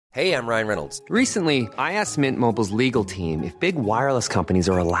Hey, I'm Ryan Reynolds. Recently, I asked Mint Mobile's legal team if big wireless companies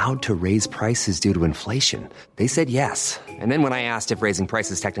are allowed to raise prices due to inflation. They said yes. And then when I asked if raising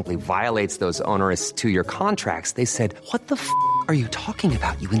prices technically violates those onerous two-year contracts, they said, "What the f*** are you talking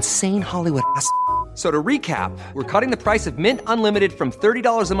about, you insane Hollywood ass?" So to recap, we're cutting the price of Mint Unlimited from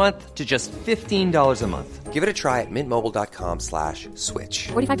 $30 a month to just $15 a month. Give it a try at mintmobile.com/switch.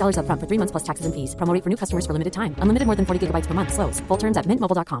 $45 up front for 3 months plus taxes and fees. Promo rate for new customers for limited time. Unlimited more than 40 gigabytes per month. Slows full terms at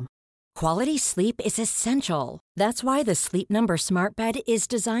mintmobile.com. Quality sleep is essential. That's why the Sleep Number Smart Bed is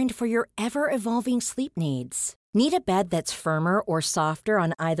designed for your ever-evolving sleep needs. Need a bed that's firmer or softer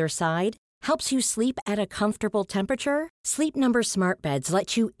on either side? Helps you sleep at a comfortable temperature? Sleep Number Smart Beds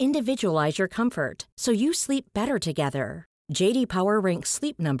let you individualize your comfort, so you sleep better together. J.D. Power ranks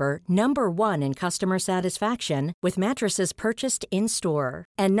Sleep Number number 1 in customer satisfaction with mattresses purchased in-store.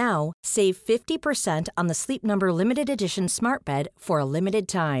 And now, save 50% on the Sleep Number Limited Edition Smart Bed for a limited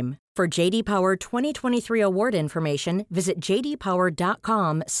time. For J.D. Power 2023 award information, visit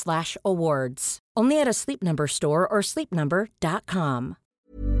jdpower.com/awards. Only at a Sleep Number store or sleepnumber.com.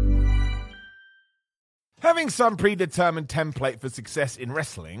 Having some predetermined template for success in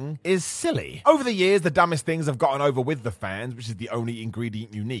wrestling is silly. Over the years, the dumbest things have gotten over with the fans, which is the only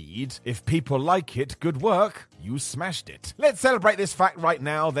ingredient you need. If people like it, good work. You smashed it. Let's celebrate this fact right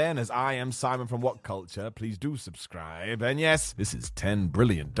now then, as I am Simon from What Culture. Please do subscribe. And yes, this is 10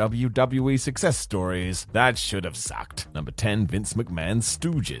 brilliant WWE success stories that should have sucked. Number 10, Vince McMahon's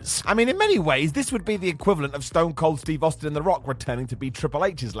Stooges. I mean, in many ways, this would be the equivalent of Stone Cold Steve Austin and The Rock returning to be Triple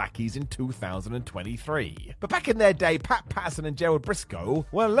H's lackeys in 2023. But back in their day, Pat Patterson and Gerald Briscoe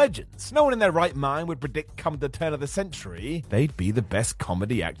were legends. No one in their right mind would predict come the turn of the century they'd be the best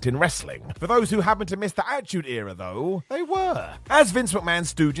comedy act in wrestling. For those who happen to miss the Attitude Era, though, they were. As Vince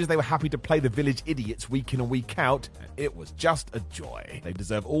McMahon's Stooges, they were happy to play the village idiots week in and week out, and it was just a joy. They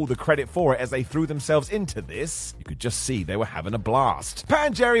deserve all the credit for it as they threw themselves into this. You could just see they were having a blast. Pat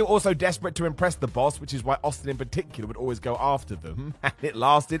and Jerry were also desperate to impress the boss, which is why Austin in particular would always go after them, and it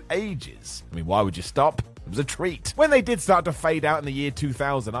lasted ages. I mean, why would you stop? It was a treat. When they did start to fade out in the year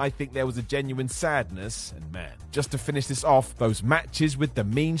 2000, I think there was a genuine sadness, and man, just to finish this off, those matches with the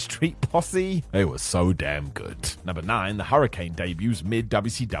Mean Street Posse, they were so damn good. Number 9, the Hurricane debuts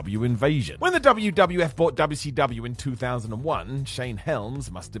mid-WCW invasion. When the WWF bought WCW in 2001, Shane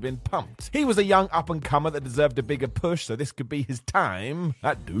Helms must have been pumped. He was a young up-and-comer that deserved a bigger push, so this could be his time.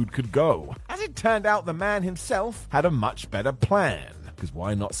 That dude could go. As it turned out, the man himself had a much better plan. Because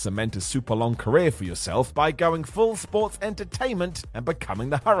why not cement a super long career for yourself by going full sports entertainment and becoming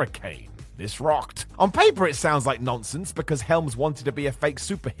the Hurricane? This rocked. On paper, it sounds like nonsense because Helms wanted to be a fake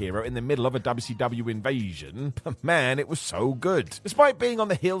superhero in the middle of a WCW invasion, but man, it was so good. Despite being on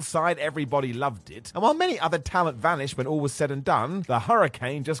the hillside, everybody loved it, and while many other talent vanished when all was said and done, the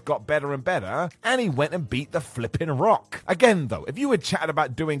Hurricane just got better and better, and he went and beat the flippin' Rock. Again, though, if you had chatted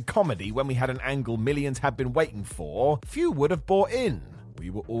about doing comedy when we had an angle millions had been waiting for, few would have bought in. We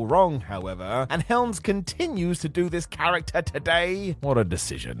were all wrong, however, and Helms continues to do this character today. What a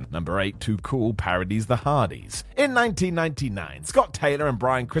decision. Number 8, Too Cool parodies the Hardys. In 1999, Scott Taylor and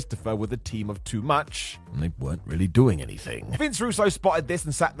Brian Christopher were the team of Too Much, and they weren't really doing anything. Vince Russo spotted this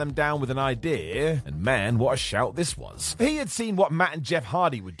and sat them down with an idea, and man, what a shout this was. He had seen what Matt and Jeff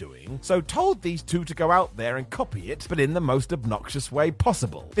Hardy were doing, so told these two to go out there and copy it, but in the most obnoxious way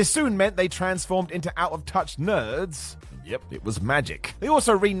possible. This soon meant they transformed into out-of-touch nerds. Yep, it was magic. They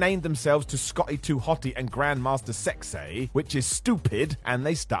also renamed themselves to Scotty Too Hottie and Grandmaster Sexay, which is stupid, and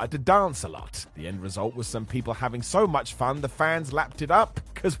they started to dance a lot. The end result was some people having so much fun the fans lapped it up,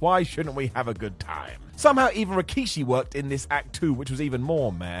 because why shouldn't we have a good time? Somehow even Rikishi worked in this act too, which was even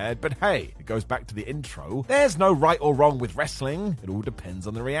more mad, but hey, it goes back to the intro. There's no right or wrong with wrestling, it all depends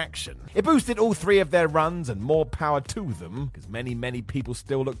on the reaction. It boosted all three of their runs, and more power to them, because many people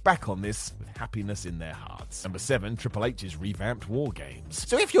still look back on this with happiness in their hearts. Number 7, Triple H's revamped WarGames.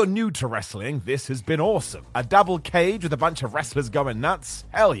 So if you're new to wrestling, this has been awesome. A double cage with a bunch of wrestlers going nuts?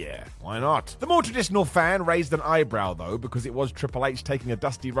 Hell yeah, why not? The more traditional fan raised an eyebrow though, because it was Triple H taking a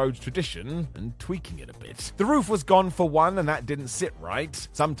Dusty Rhodes tradition and tweaking it a bit. The roof was gone for one, and that didn't sit right.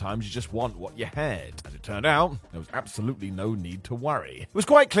 Sometimes you just want what you had. As it turned out, there was absolutely no need to worry. It was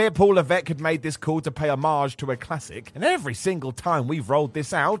quite clear Paul Levesque had made this call to pay homage to a classic, and every single time we've rolled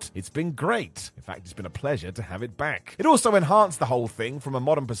this out, it's been great. In fact, it's been a pleasure to have it back. It also enhanced the whole thing from a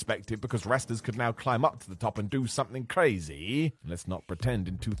modern perspective because wrestlers could now climb up to the top and do something crazy. Let's not pretend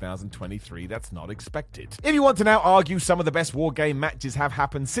in 2023 that's not expected. If you want to now argue some of the best WarGame matches have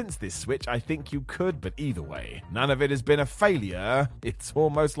happened since this switch, I think you could good, but either way, none of it has been a failure. It's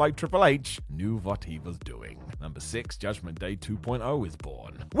almost like Triple H knew what he was doing. Number 6, Judgment Day 2.0 is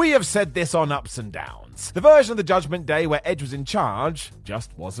born. We have said this on Ups and Downs. The version of the Judgment Day where Edge was in charge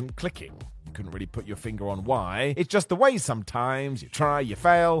just wasn't clicking. Couldn't really put your finger on why. It's just the way sometimes. You try, you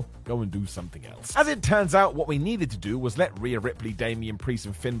fail, go and do something else. As it turns out, what we needed to do was let Rhea Ripley, Damian Priest,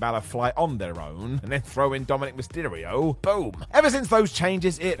 and Finn Balor fly on their own, and then throw in Dominic Mysterio. Boom. Ever since those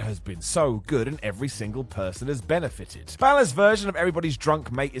changes, it has been so good, and every single person has benefited. Balor's version of Everybody's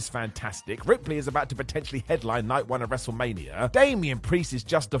Drunk Mate is fantastic. Ripley is about to potentially headline Night 1 of WrestleMania. Damian Priest is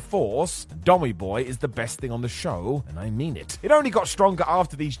just a force. And Dommy Boy is the best thing on the show, and I mean it. It only got stronger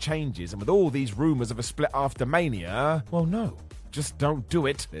after these changes, and with all these rumors of a split after Mania, well, no, just don't do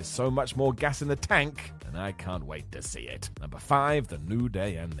it. There's so much more gas in the tank, and I can't wait to see it. Number 5, The New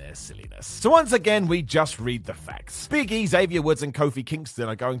Day and their silliness. So once again, we just read the facts. Big E, Xavier Woods, and Kofi Kingston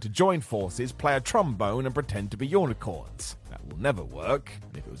are going to join forces, play a trombone, and pretend to be unicorns. That will never work,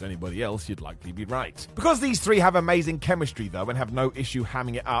 and if it was anybody else, you'd likely be right. Because these three have amazing chemistry, though, and have no issue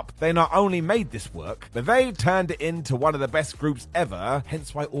hamming it up, they not only made this work, but they've turned it into one of the best groups ever,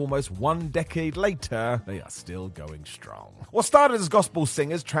 hence why almost 1 decade later, they are still going strong. What started as gospel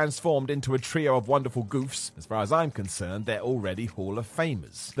singers transformed into a trio of wonderful goofs. As far as I'm concerned, they're already Hall of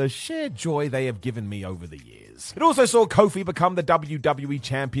Famers. The sheer joy they have given me over the years. It also saw Kofi become the WWE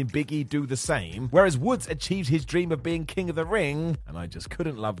champion, Big E do the same, whereas Woods achieved his dream of being King of the Ring, and I just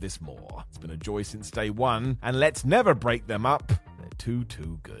couldn't love this more. It's been a joy since day one, and let's never break them up. Too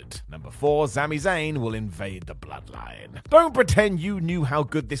good. Number 4, Sami Zayn will invade the Bloodline. Don't pretend you knew how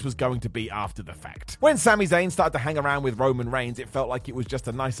good this was going to be after the fact. When Sami Zayn started to hang around with Roman Reigns, it felt like it was just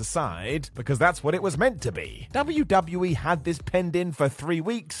a nice aside, because that's what it was meant to be. WWE had this penned in for 3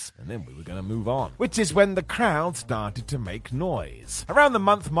 weeks, and then we were going to move on. Which is when the crowd started to make noise. Around the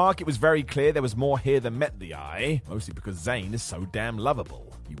month mark, it was very clear there was more here than met the eye, mostly because Zayn is so damn lovable.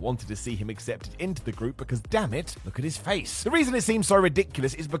 You wanted to see him accepted into the group because, damn it, look at his face. The reason it seems so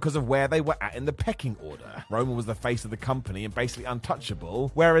ridiculous is because of where they were at in the pecking order. Roman was the face of the company and basically untouchable,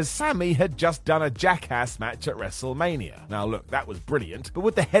 whereas Sami had just done a jackass match at WrestleMania. Now look, that was brilliant, but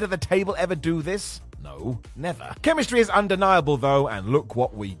would the head of the table ever do this? No, never. Chemistry is undeniable though, and look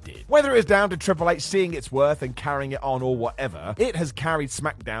what we did. Whether it is down to Triple H seeing its worth and carrying it on or whatever, it has carried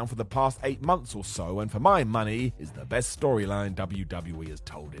SmackDown for the past 8 months or so, and for my money, is the best storyline WWE has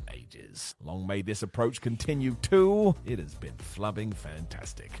told in ages. Long may this approach continue too. It has been flubbing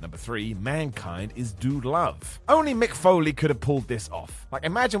fantastic. Number 3, Mankind is Dude Love. Only Mick Foley could have pulled this off. Like,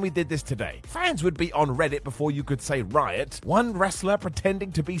 imagine we did this today. Fans would be on Reddit before you could say riot. One wrestler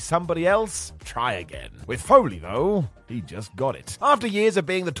pretending to be somebody else? Try again. With Foley, though, he just got it. After years of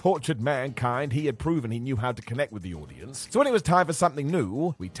being the tortured Mankind, he had proven he knew how to connect with the audience. So when it was time for something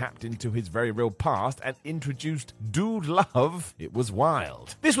new, we tapped into his very real past and introduced Dude Love. It was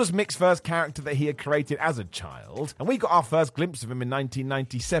wild. This was Mick's first character that he had created as a child, and we got our first glimpse of him in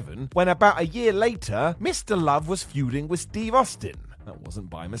 1997, when about a year later, Mr. Love was feuding with Steve Austin. That wasn't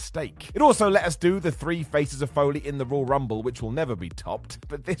by mistake. It also let us do the 3 faces of Foley in the Royal Rumble, which will never be topped,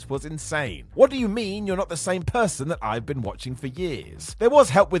 but this was insane. What do you mean you're not the same person that I've been watching for years? There was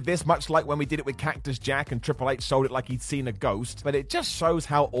help with this, much like when we did it with Cactus Jack and Triple H sold it like he'd seen a ghost, but it just shows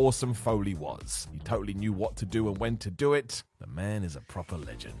how awesome Foley was. He totally knew what to do and when to do it. The man is a proper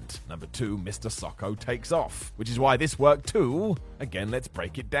legend. Number 2, Mr. Socko takes off, which is why this worked too. Again, let's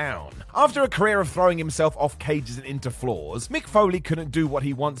break it down. After a career of throwing himself off cages and into floors, Mick Foley couldn't do what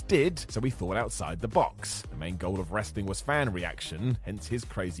he once did, so he thought outside the box. The main goal of wrestling was fan reaction, hence his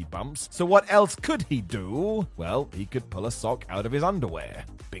crazy bumps. So what else could he do? Well, he could pull a sock out of his underwear.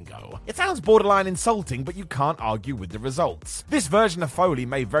 Bingo. It sounds borderline insulting, but you can't argue with the results. This version of Foley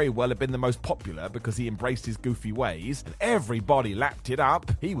may very well have been the most popular because he embraced his goofy ways, and everybody lapped it up.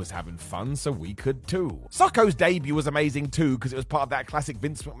 He was having fun, so we could too. Socko's debut was amazing too because it was part of that classic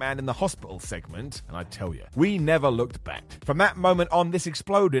Vince McMahon in the hospital segment, and I tell you, we never looked back. From that moment on, this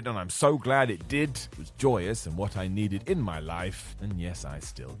exploded, and I'm so glad it did. It was joyous and what I needed in my life, and yes, I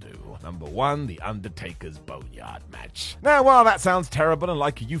still do. Number 1, The Undertaker's Boneyard match. Now, while that sounds terrible and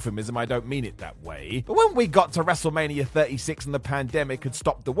like a euphemism, I don't mean it that way, but when we got to WrestleMania 36 and the pandemic had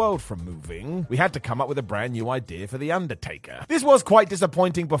stopped the world from moving, we had to come up with a brand new idea for The Undertaker. This was quite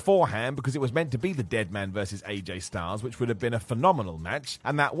disappointing beforehand because it was meant to be the Dead Man versus AJ Styles, which would have been a phenomenal match,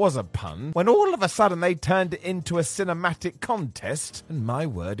 and that was a pun, when all of a sudden they turned it into a cinematic contest, and my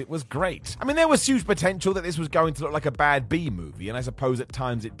word, it was great. I mean, there was huge potential that this was going to look like a bad B movie, and I suppose at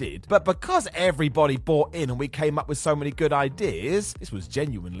times it did, but because everybody bought in and we came up with so many good ideas, this was genuinely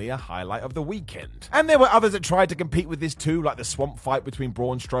genuinely a highlight of the weekend. And there were others that tried to compete with this too, like the swamp fight between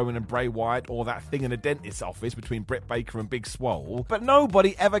Braun Strowman and Bray Wyatt, or that thing in a dentist's office between Britt Baker and Big Swole. But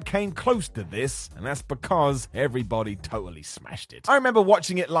nobody ever came close to this, and that's because everybody totally smashed it. I remember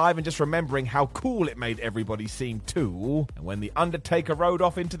watching it live and just remembering how cool it made everybody seem too. And when The Undertaker rode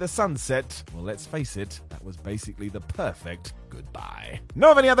off into the sunset, well, let's face it, that was basically the perfect goodbye.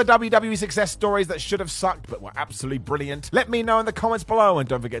 Know of any other WWE success stories that should have sucked but were absolutely brilliant? Let me know in the comments below, and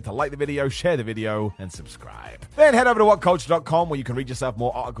don't forget to like the video, share the video, and subscribe. Then head over to whatculture.com where you can read yourself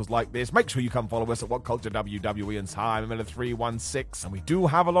more articles like this. Make sure you come follow us at WhatCulture WWE and Time Miller 316. And we do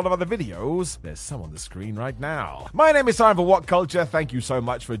have a lot of other videos. There's some on the screen right now. My name is Simon for What Culture. Thank you so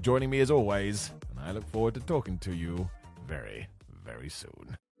much for joining me as always, and I look forward to talking to you very, very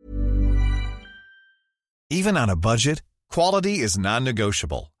soon. Even on a budget, quality is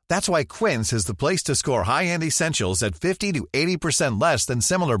non-negotiable. That's why Quince is the place to score high-end essentials at 50 to 80% less than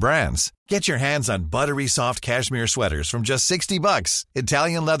similar brands. Get your hands on buttery soft cashmere sweaters from just $60,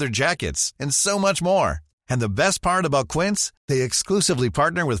 Italian leather jackets, and so much more. And the best part about Quince, they exclusively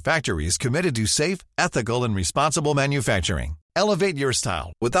partner with factories committed to safe, ethical, and responsible manufacturing. Elevate your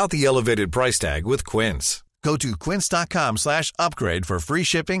style without the elevated price tag with Quince. Go to quince.com/upgrade for free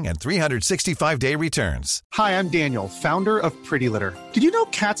shipping and 365-day returns. Hi, I'm Daniel, founder of Pretty Litter. Did you know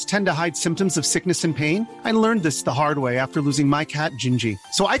cats tend to hide symptoms of sickness and pain? I learned this the hard way after losing my cat, Gingy.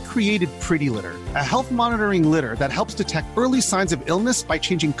 So I created Pretty Litter, a health monitoring litter that helps detect early signs of illness by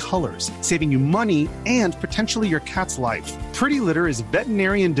changing colors, saving you money and potentially your cat's life. Pretty Litter is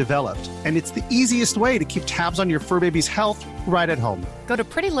veterinarian developed, and it's the easiest way to keep tabs on your fur baby's health right at home. Go to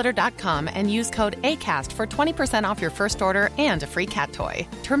prettylitter.com and use code ACAST for 20% off your first order and a free cat toy.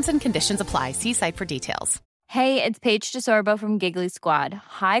 Terms and conditions apply. See site for details. Hey, it's Paige DeSorbo from Giggly Squad.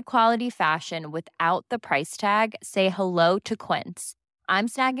 High quality fashion without the price tag. Say hello to Quince. I'm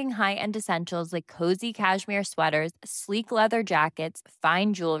snagging high-end essentials like cozy cashmere sweaters, sleek leather jackets,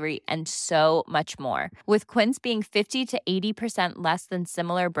 fine jewelry, and so much more. With Quince being 50 to 80% less than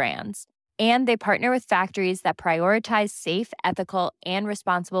similar brands. And they partner with factories that prioritize safe, ethical, and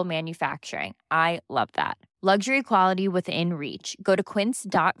responsible manufacturing. I love that. Luxury quality within reach. Go to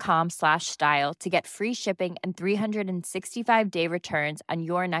quince.com/style to get free shipping and 365-day returns on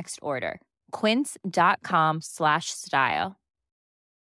your next order. Quince.com/style.